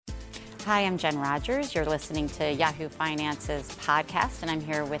Hi, I'm Jen Rogers. You're listening to Yahoo Finance's podcast, and I'm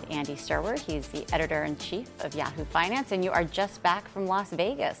here with Andy Serwer. He's the editor-in-chief of Yahoo Finance, and you are just back from Las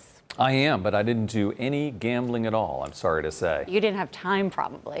Vegas. I am, but I didn't do any gambling at all, I'm sorry to say. You didn't have time,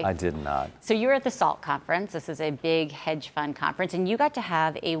 probably. I did not. So you were at the SALT conference. This is a big hedge fund conference, and you got to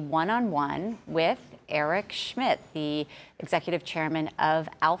have a one-on-one with Eric Schmidt, the executive chairman of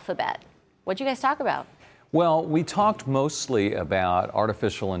Alphabet. What did you guys talk about? Well, we talked mostly about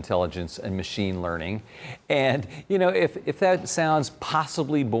artificial intelligence and machine learning. And, you know, if that sounds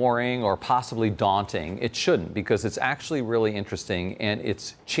possibly boring or possibly daunting, it shouldn't, because it's actually really interesting and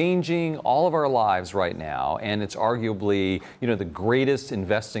it's changing all of our lives right now. And it's arguably, you know, the greatest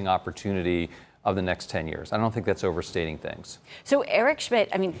investing opportunity of the next 10 years. I don't think that's overstating things. So Eric Schmidt,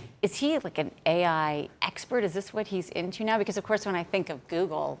 I mean, is he like an AI expert? Is this what he's into now? Because, of course, when I think of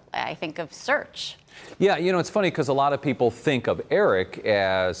Google, I think of search. Yeah, you know, it's funny because a lot of people think of Eric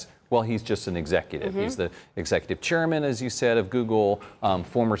as, well, he's just an executive. He's the executive chairman, as you said, of Google.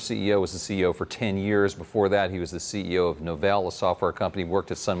 Former CEO, was the CEO for 10 years. Before that, he was the CEO of Novell, a software company,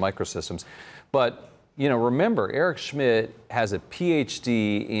 worked at Sun Microsystems. But you know, remember, Eric Schmidt has a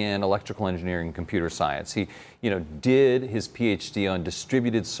PhD in electrical engineering and computer science. He, you know, did his PhD on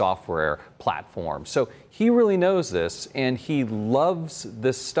distributed software platforms. So he really knows this, and he loves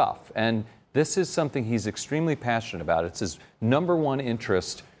this stuff. And this is something he's extremely passionate about. It's his number one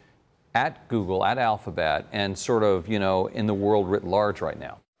interest at Google, at Alphabet, and sort of, you know, in the world writ large right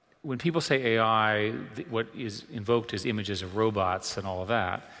now. When people say AI, what is invoked is images of robots and all of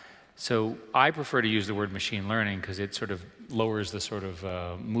that. So I prefer to use the word machine learning because it sort of lowers the sort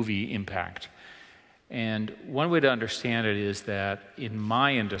of movie impact. And one way to understand it is that in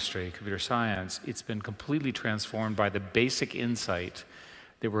my industry, computer science, it's been completely transformed by the basic insight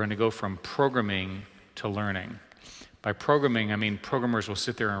that we're going to go from programming to learning. By programming, I mean programmers will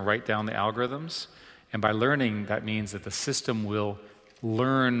sit there and write down the algorithms. And by learning, that means that the system will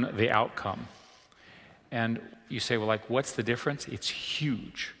learn the outcome. And you say, well, like, what's the difference? It's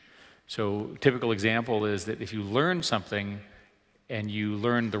huge. So typical example is that if you learn something and you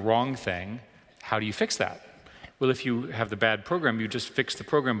learn the wrong thing, how do you fix that? Well, if you have the bad program, you just fix the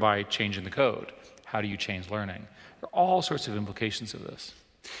program by changing the code. How do you change learning? There are all sorts of implications of this.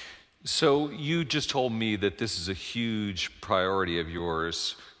 So you just told me that this is a huge priority of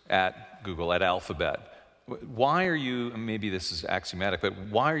yours at Google, at Alphabet. Why are you, maybe this is axiomatic, but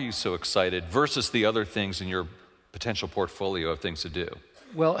why are you so excited versus the other things in your potential portfolio of things to do?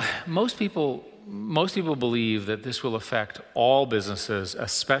 Well, most people believe that this will affect all businesses,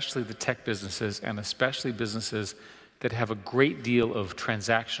 especially the tech businesses, and especially businesses that have a great deal of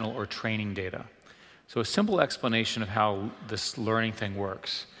transactional or training data. So a simple explanation of how this learning thing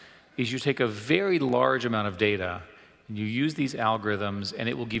works is you take a very large amount of data and you use these algorithms and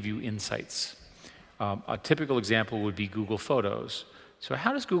it will give you insights. A typical example would be Google Photos. So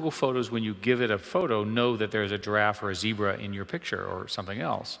how does Google Photos, when you give it a photo, know that there's a giraffe or a zebra in your picture or something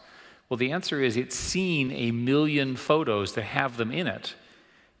else? Well, the answer is it's seen 1 million photos that have them in it.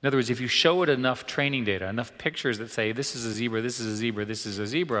 In other words, if you show it enough training data, enough pictures that say this is a zebra, this is a zebra, this is a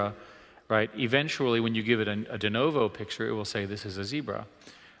zebra, right? Eventually, when you give it a de novo picture, it will say this is a zebra.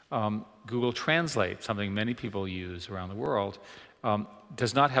 Google Translate, something many people use around the world,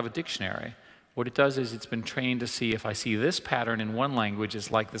 does not have a dictionary. What it does is it's been trained to see if I see this pattern in one language,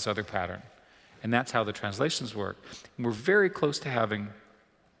 it's like this other pattern. And that's how the translations work. And we're very close to having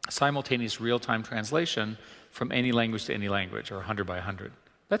simultaneous real-time translation from any language to any language, or 100 by 100.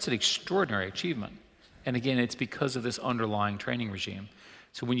 That's an extraordinary achievement. And again, it's because of this underlying training regime.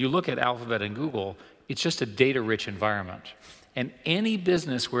 So when you look at Alphabet and Google, it's just a data-rich environment. And any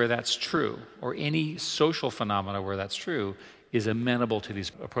business where that's true, or any social phenomena where that's true, is amenable to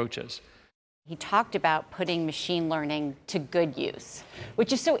these approaches. He talked about putting machine learning to good use,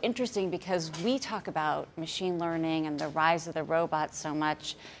 which is so interesting because we talk about machine learning and the rise of the robots so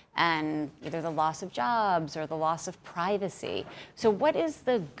much, and either the loss of jobs or the loss of privacy. So what is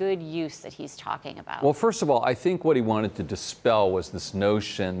the good use that he's talking about? Well, first of all, I think what he wanted to dispel was this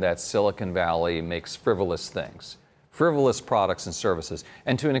notion that Silicon Valley makes frivolous things. Frivolous products and services,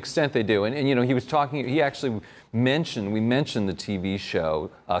 and to an extent they do. And you know, he was talking, he actually mentioned, we mentioned the TV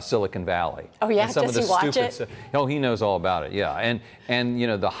show Silicon Valley. Oh yeah, and some does of the he watch it? Stuff. Oh, he knows all about it, yeah. And you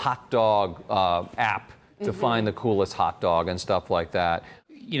know, the hot dog app to find the coolest hot dog and stuff like that.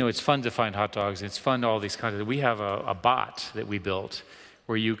 You know, it's fun to find hot dogs. It's fun to all these kinds of, we have a bot that we built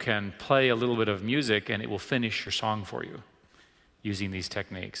where you can play a little bit of music and it will finish your song for you using these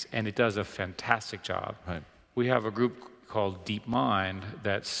techniques. And it does a fantastic job. Right. We have a group called DeepMind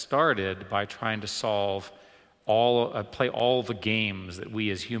that started by trying to solve play all the games that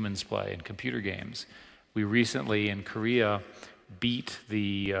we as humans play in computer games. We recently in Korea beat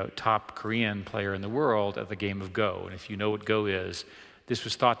the top Korean player in the world at the game of Go. And if you know what Go is, this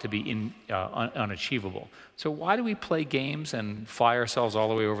was thought to be unachievable. So why do we play games and fly ourselves all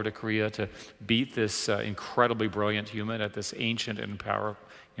the way over to Korea to beat this incredibly brilliant human at this ancient and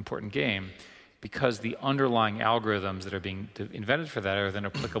important game? Because the underlying algorithms that are being invented for that are then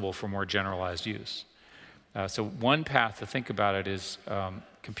applicable for more generalized use. So one path to think about it is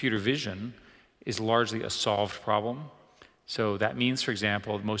computer vision is largely a solved problem. So that means, for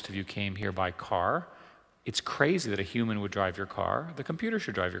example, most of you came here by car. It's crazy that a human would drive your car. The computer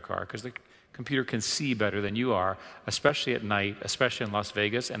should drive your car because the computer can see better than you are, especially at night, especially in Las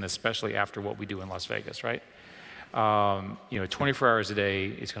Vegas, and especially after what we do in Las Vegas, right? 24 hours a day,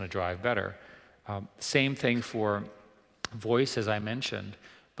 it's going to drive better. Same thing for voice, as I mentioned.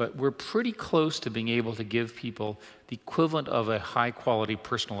 But we're pretty close to being able to give people the equivalent of a high-quality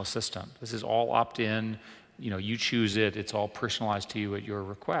personal assistant. This is all opt-in. You choose it. It's all personalized to you at your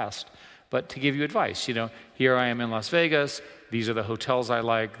request. But to give you advice, here I am in Las Vegas. These are the hotels I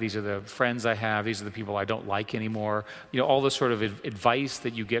like. These are the friends I have. These are the people I don't like anymore. All the sort of advice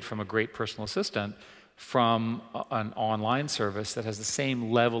that you get from a great personal assistant from an online service that has the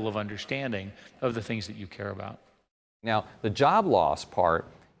same level of understanding of the things that you care about. Now, the job loss part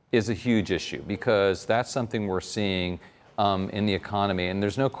is a huge issue because that's something we're seeing in the economy, and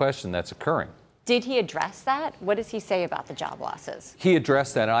there's no question that's occurring. Did he address that? What does he say about the job losses? He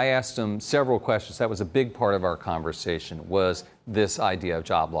addressed that, and I asked him several questions. That was a big part of our conversation, was this idea of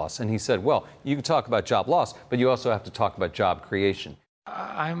job loss. And he said, well, you can talk about job loss, but you also have to talk about job creation.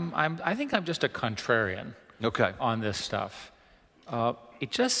 I think I'm just a contrarian on this stuff. It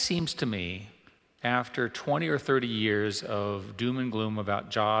just seems to me, after 20 or 30 years of doom and gloom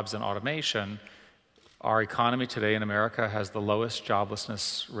about jobs and automation, our economy today in America has the lowest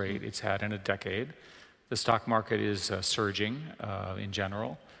joblessness rate it's had in a decade. The stock market is surging in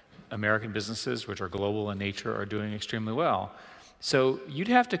general. American businesses, which are global in nature, are doing extremely well. So you'd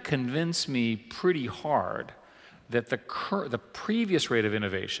have to convince me pretty hard that the previous rate of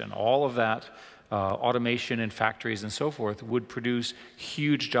innovation, all of that automation in factories and so forth, would produce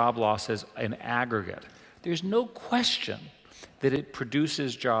huge job losses in aggregate. There's no question that it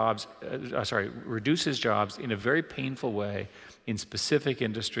reduces jobs in a very painful way in specific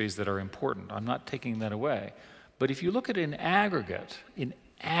industries that are important. I'm not taking that away. But if you look at it in aggregate,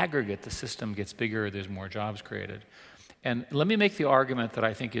 the system gets bigger, there's more jobs created. And let me make the argument that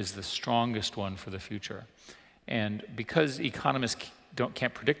I think is the strongest one for the future. And because economists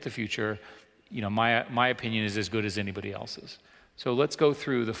can't predict the future, my opinion is as good as anybody else's. So let's go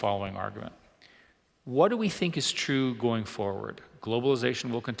through the following argument. What do we think is true going forward?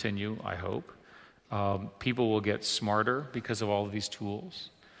 Globalization will continue, I hope. People will get smarter because of all of these tools.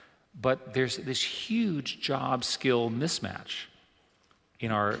 But there's this huge job skill mismatch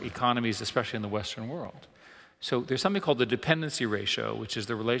in our economies, especially in the Western world. So there's something called the dependency ratio, which is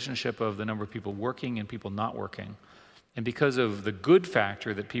the relationship of the number of people working and people not working. And because of the good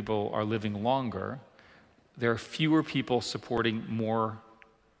factor that people are living longer, there are fewer people supporting more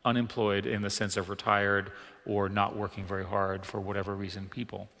unemployed in the sense of retired or not working very hard for whatever reason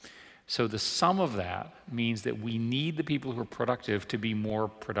people. So the sum of that means that we need the people who are productive to be more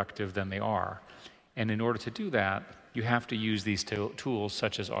productive than they are. And in order to do that, you have to use these tools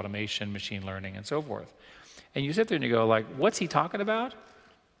such as automation, machine learning, and so forth. And you sit there and you go like, what's he talking about?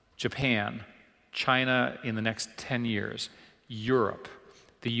 Japan, China in the next 10 years, Europe,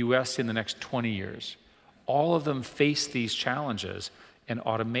 the US in the next 20 years. All of them face these challenges, and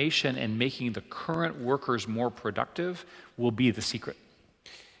automation and making the current workers more productive will be the secret.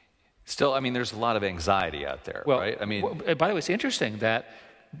 Still, there's a lot of anxiety out there, right? By the way, it's interesting that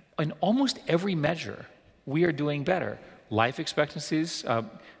in almost every measure, we are doing better. Life expectancies,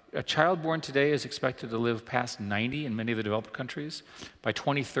 a child born today is expected to live past 90 in many of the developed countries. By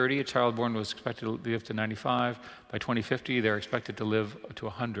 2030, a child born was expected to live to 95. By 2050, they're expected to live to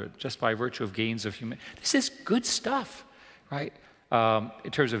 100, just by virtue of gains of human. This is good stuff, right?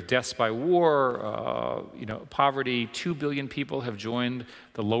 In terms of deaths by war, poverty, 2 billion people have joined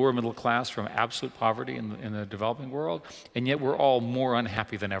the lower middle class from absolute poverty in the developing world, and yet we're all more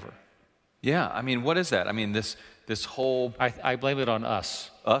unhappy than ever. Yeah, what is that? This whole... I blame it on us.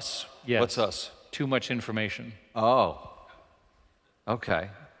 Us? Yes. What's us? Too much information. Oh. Okay.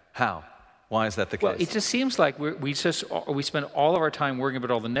 How? Why is that the case? Well, it just seems like we spend all of our time worrying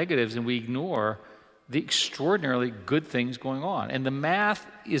about all the negatives and we ignore the extraordinarily good things going on. And the math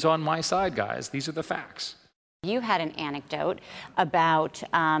is on my side, guys. These are the facts. You had an anecdote about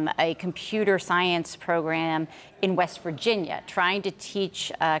a computer science program in West Virginia trying to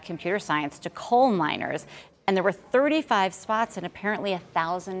teach computer science to coal miners. And there were 35 spots, and apparently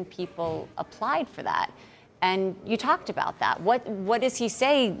 1,000 people applied for that. And you talked about that. What does he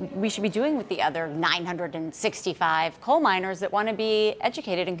say we should be doing with the other 965 coal miners that want to be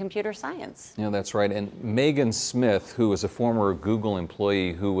educated in computer science? You know, that's right. And Megan Smith, who was a former Google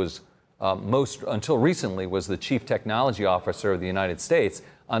employee who was until recently was the chief technology officer of the United States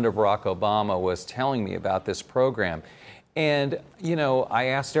under Barack Obama, was telling me about this program. And, you know, I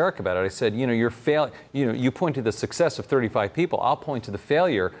asked Eric about it. I said, you know, you point to the success of 35 people. I'll point to the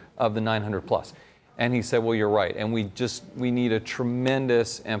failure of the 900 plus. And he said, well, you're right. And we need a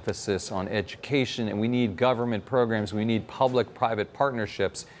tremendous emphasis on education, and we need government programs. We need public-private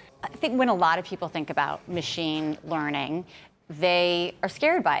partnerships. I think when a lot of people think about machine learning, they are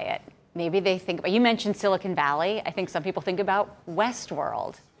scared by it. Maybe they think about, you mentioned Silicon Valley. I think some people think about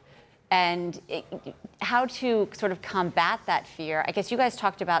Westworld. And how to sort of combat that fear. I guess you guys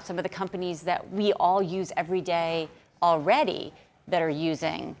talked about some of the companies that we all use every day already that are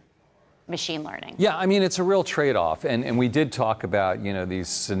using machine learning. Yeah, I mean, it's a real trade-off. And we did talk about, you know, these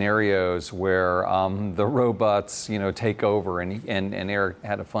scenarios where the robots, you know, take over. And Eric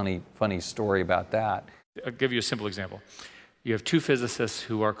had a funny story about that. I'll give you a simple example. You have two physicists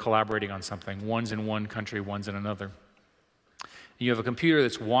who are collaborating on something. One's in one country, one's in another. And you have a computer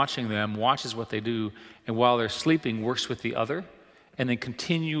that's watching them, watches what they do, and while they're sleeping, works with the other, and then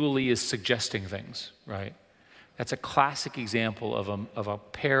continually is suggesting things, right? That's a classic example of a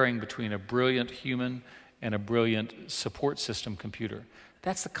pairing between a brilliant human and a brilliant support system computer.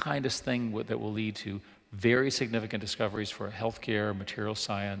 That's the kind of thing that will lead to very significant discoveries for healthcare, material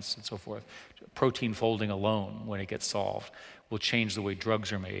science, and so forth. Protein folding alone, when it gets solved, will change the way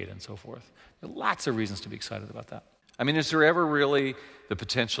drugs are made and so forth. There are lots of reasons to be excited about that. I mean, is there ever really the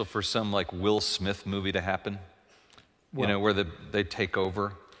potential for some like Will Smith movie to happen? Well, you know, where they take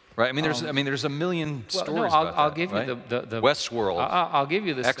over, right? I mean, there's a million stories about I'll that, give right? you the Westworld. I'll give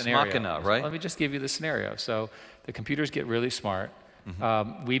you the Ex scenario. Machina, right? Let me just give you the scenario. So the computers get really smart.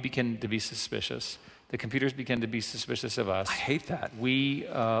 Mm-hmm. We begin to be suspicious. The computers begin to be suspicious of us. I hate that. We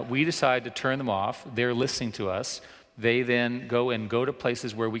decide to turn them off. They're listening to us. They then go to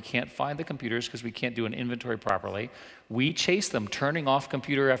places where we can't find the computers because we can't do an inventory properly. We chase them, turning off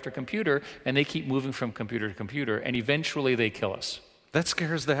computer after computer, and they keep moving from computer to computer, and eventually they kill us. That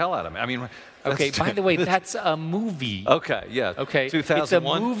scares the hell out of me. I mean, okay, by the way, that's a movie. Okay, yeah. Okay, 2001. It's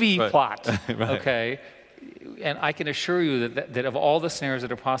a movie plot. Right. Okay. And I can assure you that of all the scenarios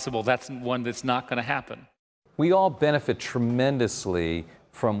that are possible, that's one that's not going to happen. We all benefit tremendously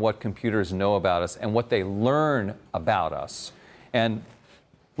from what computers know about us and what they learn about us. And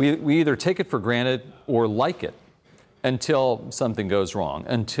we either take it for granted or like it until something goes wrong,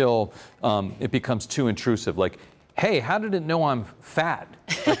 until it becomes too intrusive. Like, hey, how did it know I'm fat?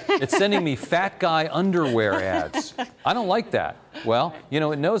 It's sending me fat guy underwear ads. I don't like that. Well, you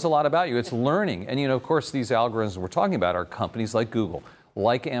know, it knows a lot about you. It's learning. And, you know, of course, these algorithms we're talking about are companies like Google,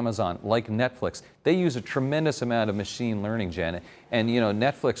 like Amazon, like Netflix. They use a tremendous amount of machine learning, Janet. And, you know,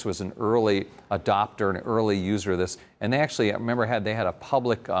 Netflix was an early adopter, an early user of this. And they actually, I remember, they had a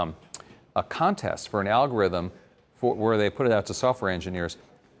public a contest for an algorithm where they put it out to software engineers.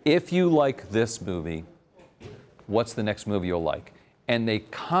 If you like this movie, what's the next movie you'll like? And they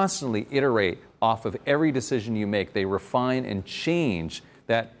constantly iterate off of every decision you make. They refine and change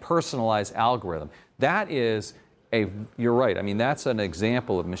that personalized algorithm. That is you're right. I mean, that's an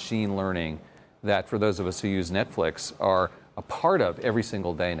example of machine learning that for those of us who use Netflix are a part of every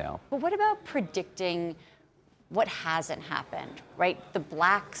single day now. But what about predicting what hasn't happened, right? The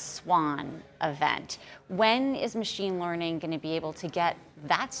Black Swan event. When is machine learning going to be able to get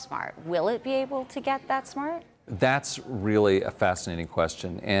that smart? Will it be able to get that smart? That's really a fascinating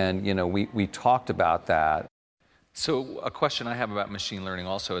question. And, you know, we talked about that. So a question I have about machine learning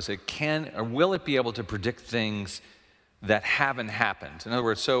also is will it be able to predict things that haven't happened? In other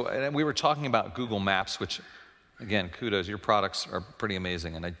words, we were talking about Google Maps, which, again, kudos, your products are pretty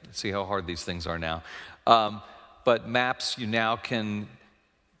amazing, and I see how hard these things are now. But Maps, you now can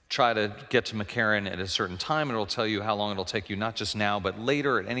try to get to McCarran at a certain time, and it'll tell you how long it'll take you, not just now, but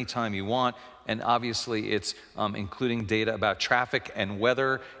later at any time you want. And obviously, it's including data about traffic and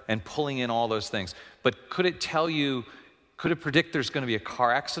weather and pulling in all those things. But could it predict there's going to be a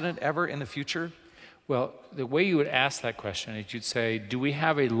car accident ever in the future? Well, the way you would ask that question is you'd say, do we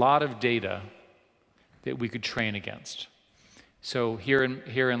have a lot of data that we could train against? So here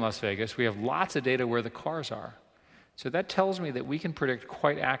in Las Vegas, we have lots of data where the cars are. So that tells me that we can predict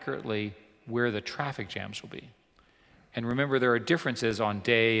quite accurately where the traffic jams will be. And remember, there are differences on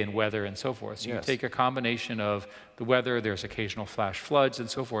day and weather and so forth. So you take a combination of the weather, there's occasional flash floods and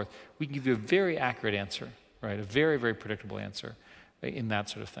so forth. We can give you a very accurate answer, right? A very, very predictable answer in that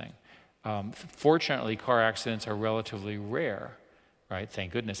sort of thing. Fortunately, car accidents are relatively rare, right?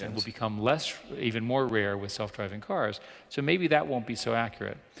 Thank goodness. And will become even more rare with self-driving cars. So maybe that won't be so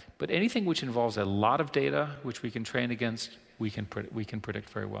accurate. But anything which involves a lot of data, which we can train against, we can predict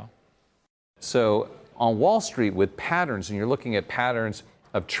very well. So on Wall Street with patterns, and you're looking at patterns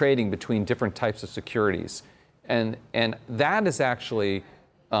of trading between different types of securities, and that is actually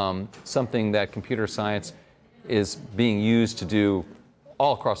something that computer science is being used to do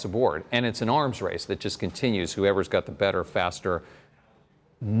all across the board. And it's an arms race that just continues. Whoever's got the better, faster,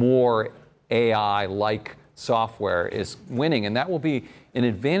 more AI-like software is winning, and that will be an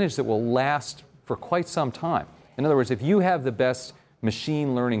advantage that will last for quite some time. In other words, if you have the best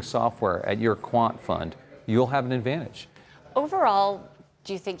machine learning software at your quant fund, you'll have an advantage. Overall,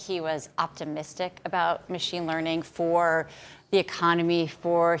 do you think he was optimistic about machine learning for the economy,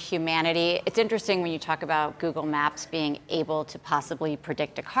 for humanity? It's interesting when you talk about Google Maps being able to possibly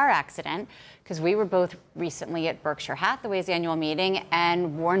predict a car accident, because we were both recently at Berkshire Hathaway's annual meeting,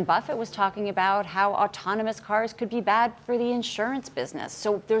 and Warren Buffett was talking about how autonomous cars could be bad for the insurance business.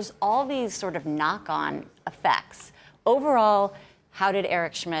 So there's all these sort of knock-on effects. Overall, how did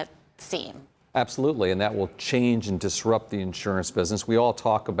Eric Schmidt seem? Absolutely, and that will change and disrupt the insurance business. We all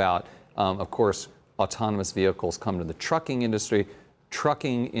talk about, of course, autonomous vehicles come to the trucking industry.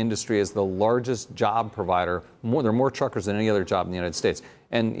 Trucking industry is the largest job provider. There are more truckers than any other job in the United States.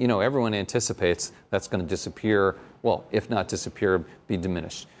 And everyone anticipates that's going to disappear. Well, if not disappear, be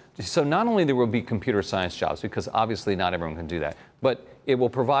diminished. So not only there will be computer science jobs, because obviously not everyone can do that, but it will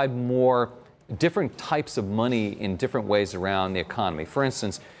provide more different types of money in different ways around the economy. For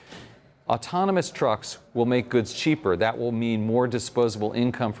instance, autonomous trucks will make goods cheaper. That will mean more disposable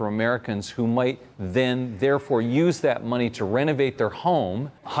income for Americans who might then therefore use that money to renovate their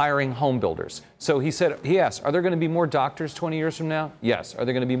home, hiring home builders. So he asked, are there going to be more doctors 20 years from now? Yes. Are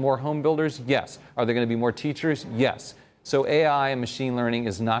there going to be more home builders? Yes. Are there going to be more teachers? Yes. So AI and machine learning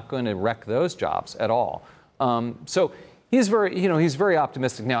is not going to wreck those jobs at all. So he's very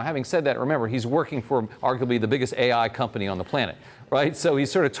optimistic. Now, having said that, remember, he's working for arguably the biggest AI company on the planet, right? So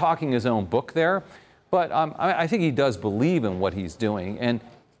he's sort of talking his own book there. But I think he does believe in what he's doing. And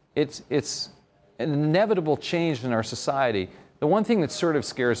it's an inevitable change in our society. The one thing that sort of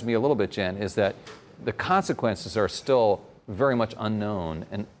scares me a little bit, Jen, is that the consequences are still very much unknown.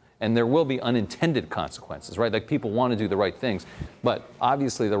 And there will be unintended consequences, right? Like people want to do the right things. But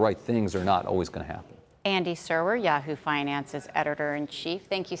obviously the right things are not always going to happen. Andy Serwer, Yahoo Finance's editor-in-chief.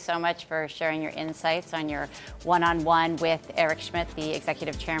 Thank you so much for sharing your insights on your one-on-one with Eric Schmidt, the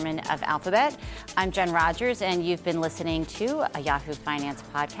executive chairman of Alphabet. I'm Jen Rogers, and you've been listening to a Yahoo Finance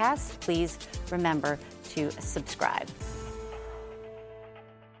podcast. Please remember to subscribe.